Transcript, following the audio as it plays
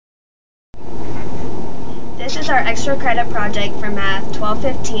This is our extra credit project for Math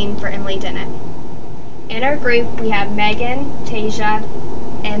 1215 for Emily Dennett. In our group, we have Megan, Tasia,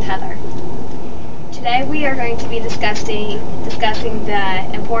 and Heather. Today we are going to be discussing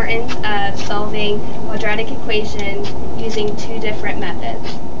the importance of solving quadratic equations using two different methods.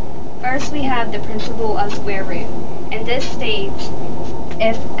 First, we have the principle of square root, and this states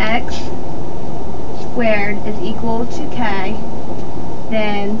if x squared is equal to k,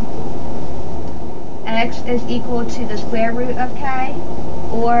 then x is equal to the square root of k,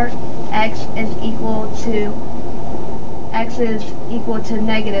 or x is equal to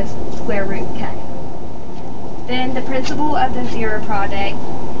negative square root k. Then the principle of the zero product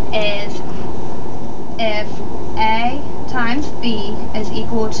is if a times b is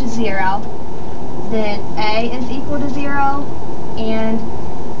equal to 0, then a is equal to 0 and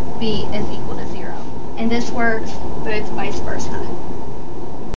b is equal to 0. And this works both vice versa.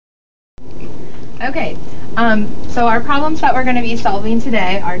 Okay, so our problems that we're going to be solving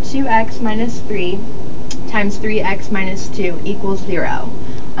today are 2x minus 3 times 3x minus 2 equals 0.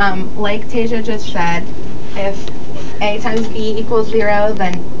 Like Tasia just said, if a times b equals 0,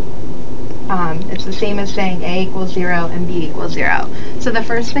 then it's the same as saying a equals 0 and b equals 0. So the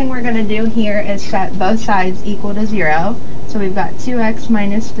first thing we're going to do here is set both sides equal to 0. So we've got 2x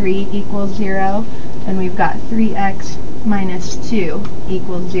minus 3 equals 0, and we've got 3x minus 2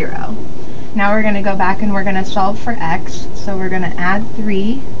 equals 0. Now we're going to go back and we're going to solve for x. So we're going to add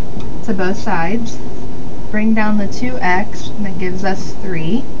 3 to both sides, bring down the 2x, and that gives us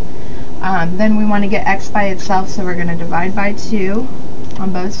 3. Then we want to get x by itself, so we're going to divide by 2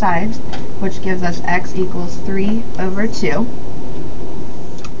 on both sides, which gives us x equals 3 over 2.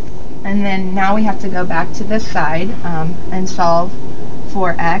 And then now we have to go back to this side and solve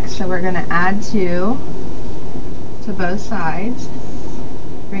for x. So we're going to add 2 to both sides,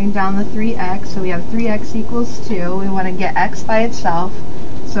 bring down the 3x, so we have 3x equals 2. We want to get x by itself,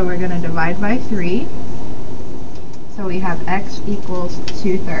 so we're going to divide by 3. So we have x equals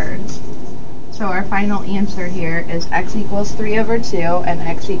 2/3. So our final answer here is x equals 3 over 2 and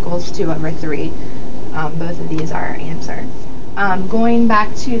x equals 2 over 3. Both of these are our answer. Going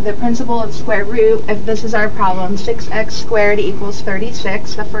back to the principle of square root, if this is our problem, 6x squared equals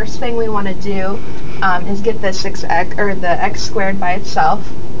 36, the first thing we want to do is get the 6x, or the x squared by itself.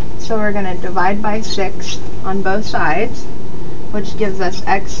 So we're going to divide by 6 on both sides, which gives us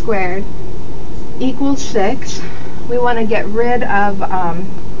x squared equals 6. We want to get rid of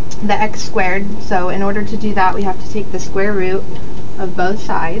the x squared, so in order to do that we have to take the square root of both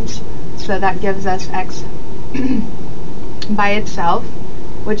sides. So that gives us x by itself,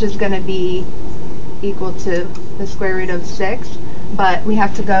 which is going to be equal to the square root of 6, but we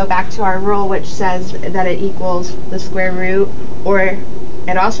have to go back to our rule which says that it equals the square root, or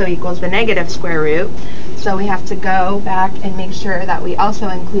it also equals the negative square root. So we have to go back and make sure that we also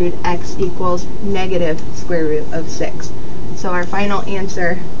include x equals negative square root of 6. So our final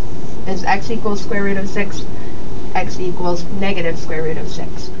answer is x equals square root of 6, x equals negative square root of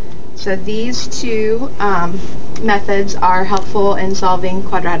 6. So these two methods are helpful in solving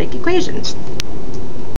quadratic equations.